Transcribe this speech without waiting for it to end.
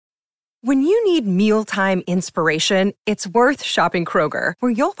When you need mealtime inspiration, it's worth shopping Kroger,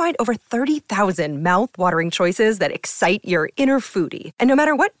 where you'll find over 30,000 mouth-watering choices that excite your inner foodie. And no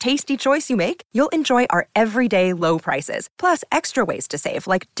matter what tasty choice you make, you'll enjoy our everyday low prices, plus extra ways to save,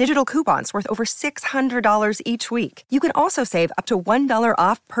 like digital coupons worth over $600 each week. You can also save up to $1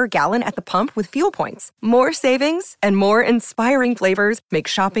 off per gallon at the pump with fuel points. More savings and more inspiring flavors make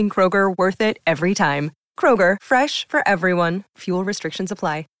shopping Kroger worth it every time. Kroger, fresh for everyone. Fuel restrictions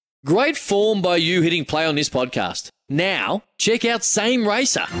apply. Great form by you hitting play on this podcast. Now, check out Same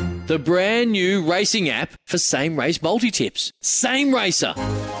Racer, the brand new racing app for same race multi-tips. Same Racer.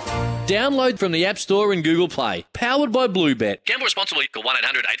 Download from the App Store and Google Play. Powered by Bluebet. Gamble responsibly. Call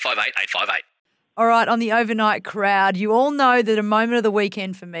 1-800-858-858. All right, on the overnight crowd, you all know that a moment of the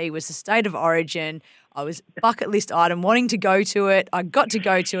weekend for me was the State of Origin. I was bucket list item, wanting to go to it. I got to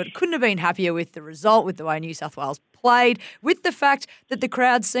go to it. Couldn't have been happier with the result, with the way New South Wales played, with the fact that the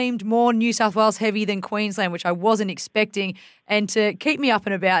crowd seemed more New South Wales heavy than Queensland, which I wasn't expecting. And to keep me up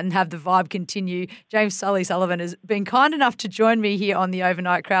and about and have the vibe continue, James Sully Sullivan has been kind enough to join me here on the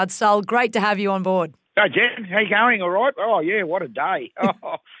overnight crowd. Sul, great to have you on board. Hey, Jen, how you going? All right? Oh, yeah, what a day.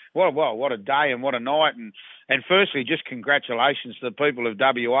 Oh, what a day and what a night. And firstly, just congratulations to the people of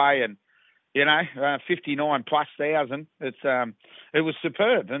WA and, 59 plus thousand. It was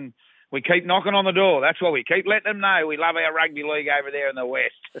superb. And we keep knocking on the door. That's what we keep letting them know. We love our rugby league over there in the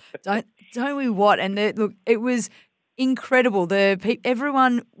West. Don't we what? And look, it was incredible.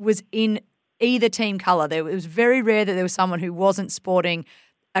 Everyone was in either team colour. It was very rare that there was someone who wasn't sporting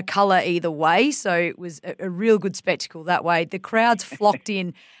a colour either way. So it was a real good spectacle that way. The crowds flocked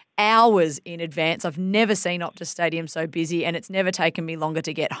in hours in advance. I've never seen Optus Stadium so busy, and it's never taken me longer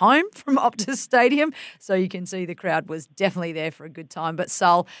to get home from Optus Stadium. So you can see the crowd was definitely there for a good time. But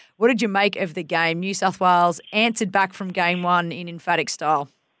Sul, what did you make of the game? New South Wales answered back from game one in emphatic style.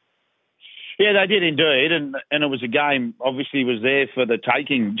 Yeah, they did indeed, and it was a game, obviously, was there for the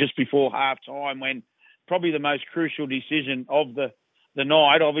taking just before half-time when probably the most crucial decision of the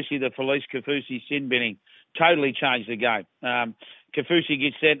night, obviously the Felice Kaufusi sin binning, totally changed the game. Kaufusi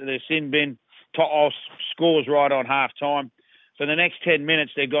gets sent to the sin bin, To'os scores right on half-time. For the next 10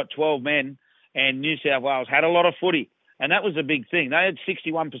 minutes, they got 12 men, and New South Wales had a lot of footy, and that was a big thing. They had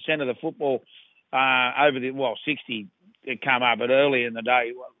 61% of the football 60 it came up, but early in the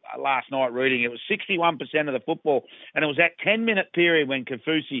day, last night reading, it was 61% of the football, and it was that 10-minute period when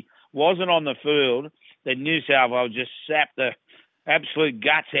Kaufusi wasn't on the field that New South Wales just sapped the absolute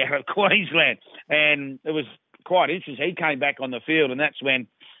guts out of Queensland, and it was quite interesting. He came back on the field, and that's when,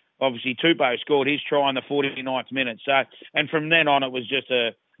 obviously, Tupou scored his try in the 49th minute. So, and from then on, it was just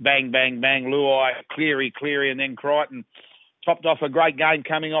a bang, bang, bang, Luai, Cleary, and then Crichton topped off a great game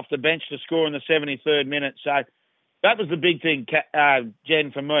coming off the bench to score in the 73rd minute. So that was the big thing,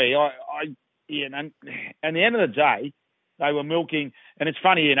 Jen, for me. And at the end of the day, they were milking, and it's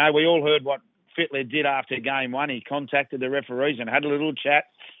funny, we all heard what Fittler did after game one. He contacted the referees and had a little chat.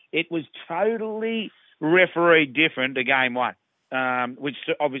 It was totally referee different to game one, which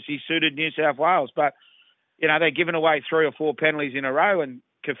obviously suited New South Wales. But, they'd given away 3 or 4 penalties in a row, and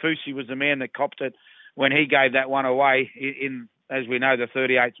Kaufusi was the man that copped it when he gave that one away in, as we know, the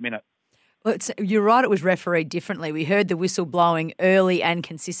 38th minute. Well, you're right, it was refereed differently. We heard the whistle blowing early and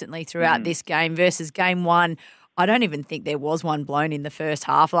consistently throughout this game versus game one. I don't even think there was one blown in the first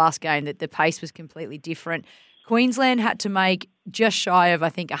half last game, that the pace was completely different. Queensland had to make just shy of, I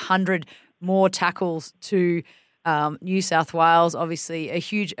think, 100 more tackles to New South Wales. Obviously, a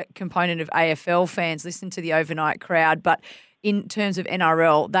huge component of AFL fans listen to the overnight crowd, but in terms of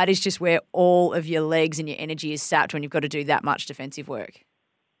NRL, that is just where all of your legs and your energy is sapped when you've got to do that much defensive work.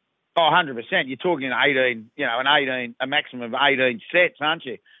 Oh, 100%. You're talking 18, a maximum of 18 sets, aren't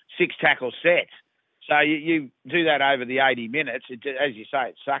you? 6 tackle sets. So you do that over the 80 minutes. As you say,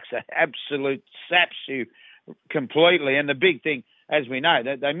 it sucks. It absolute saps you completely. And the big thing, as we know,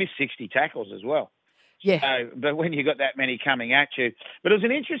 they missed 60 tackles as well. Yeah. So, but when you got that many coming at you. But it was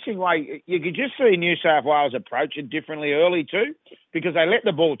an interesting way. You could just see New South Wales approach it differently early too, because they let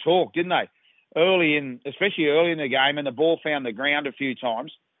the ball talk, didn't they? Especially early in the game, and the ball found the ground a few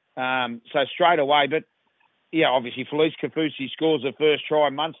times. So straight away. But, yeah, obviously Felice Kaufusi scores the first try,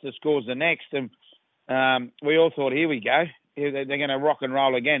 Munster scores the next. And we all thought, here we go. They're going to rock and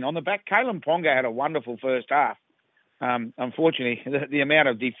roll again. On the back, Kalen Ponga had a wonderful first half. Unfortunately, the amount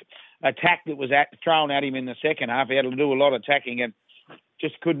of attack that was thrown at him in the second half, he had to do a lot of attacking and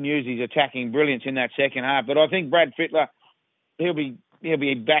just couldn't use his attacking brilliance in that second half. But I think Brad Fittler, he'll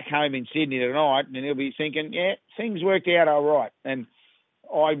be back home in Sydney tonight, and he'll be thinking, yeah, things worked out all right. And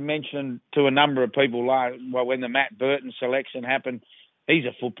I mentioned to a number of people when the Matt Burton selection happened, he's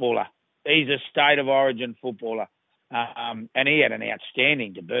a footballer. he's a state of origin footballer, and he had an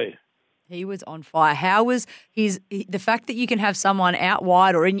outstanding debut. He was on fire. How was the fact that you can have someone out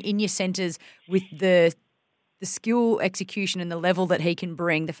wide or in your centres with the skill, execution and the level that he can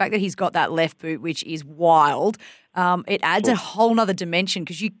bring, the fact that he's got that left boot, which is wild, it adds a whole nother dimension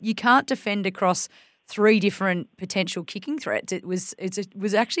because you can't defend across three different potential kicking threats. It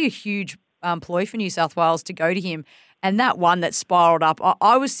was actually a huge ploy for New South Wales to go to him. And that one that spiralled up,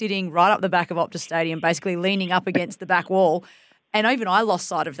 I was sitting right up the back of Optus Stadium, basically leaning up against the back wall, and even I lost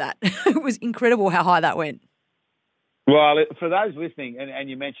sight of that. It was incredible how high that went. Well, for those listening, and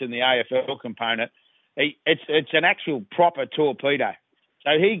you mentioned the AFL component, it's an actual proper torpedo.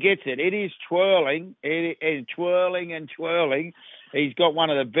 So he gets it. It is twirling. It is twirling and twirling. He's got one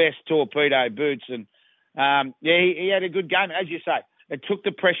of the best torpedo boots. And, he had a good game. As you say, it took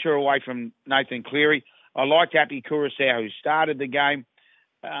the pressure away from Nathan Cleary. I liked Happy Curacao, who started the game.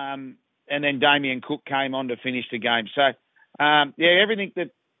 And then Damien Cook came on to finish the game. So, everything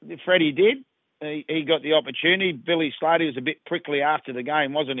that Freddie did, he got the opportunity. Billy Slater was a bit prickly after the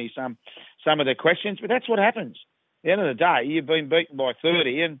game, wasn't he? Some of the questions, but that's what happens. At the end of the day, you've been beaten by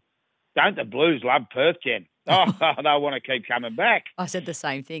 30, and don't the Blues love Perth, Jen? Oh, they'll want to keep coming back. I said the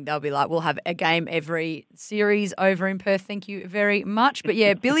same thing. They'll be like, we'll have a game every series over in Perth. Thank you very much. But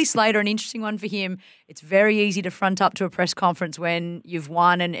yeah, Billy Slater, an interesting one for him. It's very easy to front up to a press conference when you've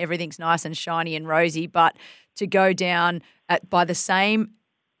won and everything's nice and shiny and rosy, but to go down by the same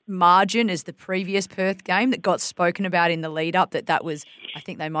margin as the previous Perth game that got spoken about in the lead up, that was, I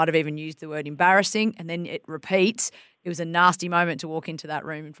think they might have even used the word embarrassing, and then it repeats. It was a nasty moment to walk into that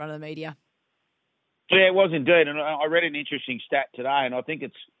room in front of the media. Yeah, it was indeed. And I read an interesting stat today, and I think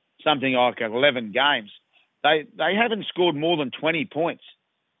it's something like 11 games. They haven't scored more than 20 points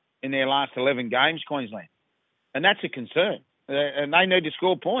in their last 11 games, Queensland. And that's a concern. And they need to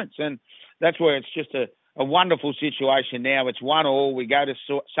score points. And that's where it's just a wonderful situation now. It's 1-1. We go to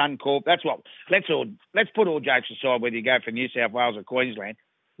Suncorp. That's what. Let's put all jokes aside whether you go for New South Wales or Queensland.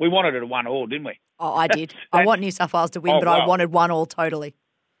 We wanted it a 1-1, didn't we? Oh, I did. I want New South Wales to win, but I wanted 1-1 totally.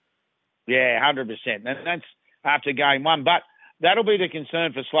 Yeah, 100%. And that's after game one. But that'll be the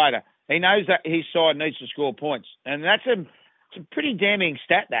concern for Slater. He knows that his side needs to score points. And that's it's a pretty damning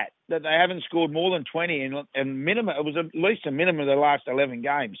stat that they haven't scored more than 20 and minimum. It was at least a minimum of the last 11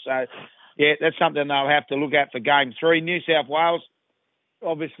 games. So, yeah, that's something they'll have to look at for game 3. New South Wales,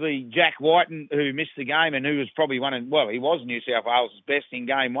 obviously Jack Whiten, who missed the game and who was probably he was New South Wales' best in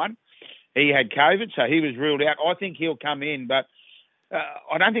game 1. He had COVID, so he was ruled out. I think he'll come in, but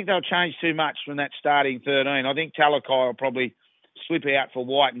I don't think they'll change too much from that starting 13. I think Talakai will probably slip out for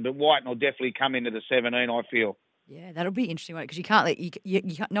Whiten, but Whiten will definitely come into the 17, I feel. Yeah, that'll be interesting because you can't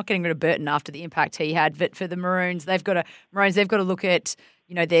you're not getting rid of Burton after the impact he had. But for the Maroons, they've got to look at,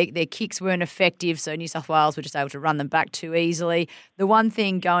 their kicks weren't effective, so New South Wales were just able to run them back too easily. The one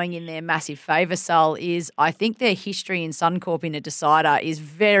thing going in their massive favour, Sul, is I think their history in Suncorp in a decider is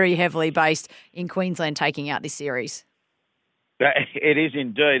very heavily based in Queensland taking out this series. It is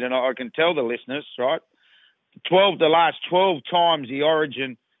indeed, and I can tell the listeners, right? The last 12 times the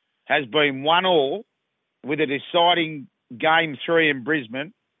Origin has been 1-1 with a deciding game 3 in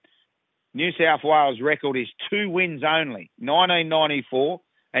Brisbane. New South Wales' record is 2 wins only, 1994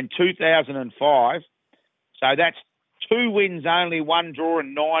 and 2005. So that's 2 wins only, 1 draw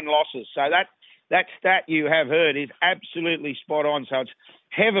and 9 losses. So that stat you have heard is absolutely spot on. So it's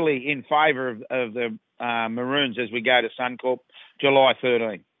heavily in favour of the Maroons as we go to Suncorp, July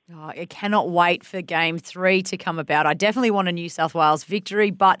 13. Oh, I cannot wait for game 3 to come about. I definitely want a New South Wales victory,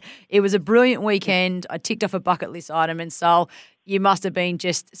 but it was a brilliant weekend. I ticked off a bucket list item, and Sol, you must have been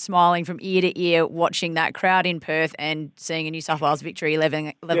just smiling from ear to ear watching that crowd in Perth and seeing a New South Wales victory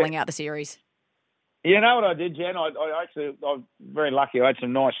levelling out the series. You know what I did, Jen? I was very lucky. I had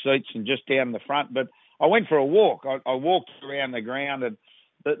some nice seats and just down the front, but I went for a walk. I walked around the ground, and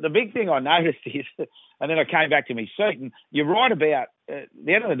the big thing I noticed is, and then I came back to my seat, and you're right about, at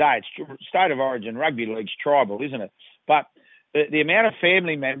the end of the day, it's State of Origin, rugby league's tribal, isn't it? But the amount of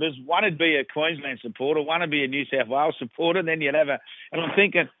family members, one would be a Queensland supporter, one would be a New South Wales supporter, and then you'd have and I'm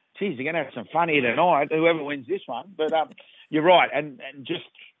thinking, geez, you're going to have some fun here tonight, whoever wins this one. But you're right, and just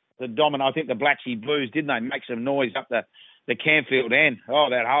the dominant, I think the Blatchy Blues, didn't they make some noise up the Campfield end?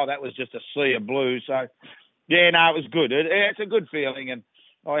 That was just a sea of blue. So, yeah, no, it was good. It's a good feeling, and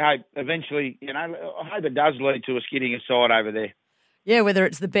I hope eventually, I hope it does lead to us getting a side over there. Yeah, whether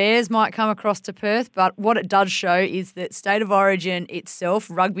it's the Bears might come across to Perth, but what it does show is that State of Origin itself,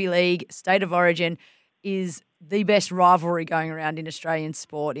 rugby league, State of Origin, is the best rivalry going around in Australian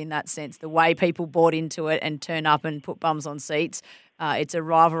sport in that sense. The way people bought into it and turn up and put bums on seats, it's a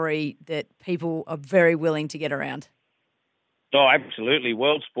rivalry that people are very willing to get around. Oh, absolutely.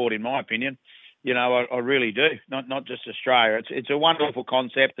 World sport, in my opinion. You know, I really do. Not just Australia. It's a wonderful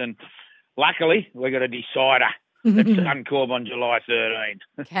concept, and luckily we got a decider at Suncorp on July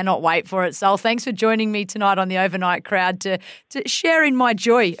 13th. Cannot wait for it, Sol. Thanks for joining me tonight on the Overnight Crowd to share in my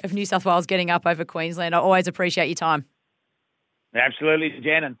joy of New South Wales getting up over Queensland. I always appreciate your time. Absolutely,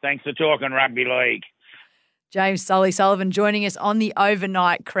 Jen, and thanks for talking rugby league. James Sully Sullivan joining us on the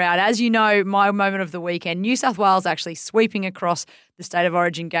Overnight Crowd. As you know, my moment of the weekend, New South Wales actually sweeping across the State of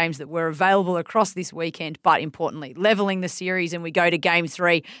Origin games that were available across this weekend, but importantly, levelling the series, and we go to Game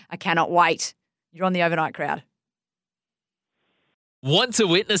 3. I cannot wait. You're on the Overnight Crowd. Want to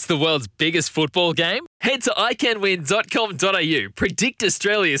witness the world's biggest football game? Head to iCanWin.com.au, predict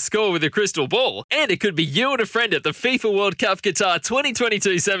Australia's score with a crystal ball, and it could be you and a friend at the FIFA World Cup Qatar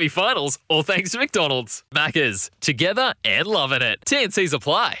 2022 semi-finals, all thanks to McDonald's. Maccas, together and loving it. TNCs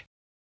apply.